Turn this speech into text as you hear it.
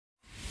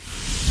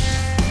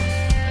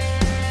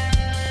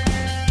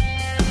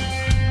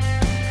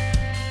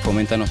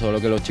fomenta no solo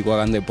que los chicos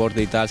hagan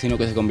deporte y tal, sino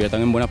que se conviertan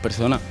en buenas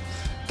personas,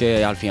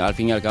 que al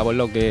fin y al cabo es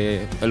lo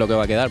que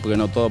va a quedar, porque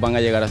no todos van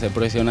a llegar a ser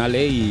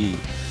profesionales y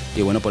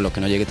bueno, pues los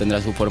que no lleguen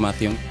tendrán su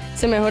formación.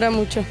 Se mejora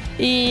mucho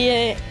y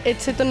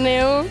este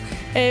torneo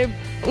es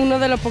uno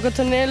de los pocos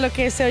torneos en los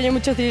que se oye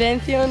mucho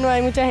silencio, no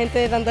hay mucha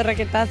gente dando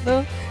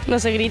raquetazos, no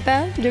se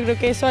grita, yo creo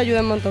que eso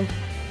ayuda un montón.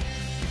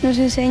 Nos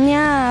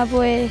enseña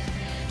pues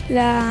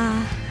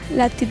la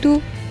actitud,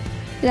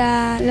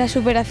 la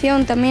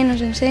superación también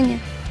nos enseña,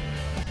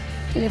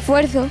 el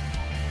esfuerzo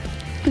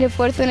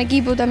en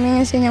equipo también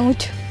enseña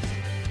mucho.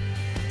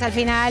 Al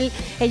final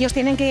ellos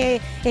tienen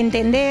que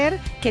entender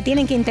que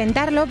tienen que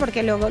intentarlo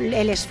porque luego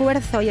el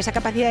esfuerzo y esa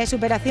capacidad de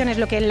superación es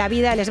lo que en la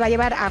vida les va a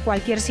llevar a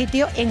cualquier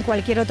sitio, en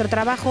cualquier otro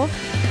trabajo.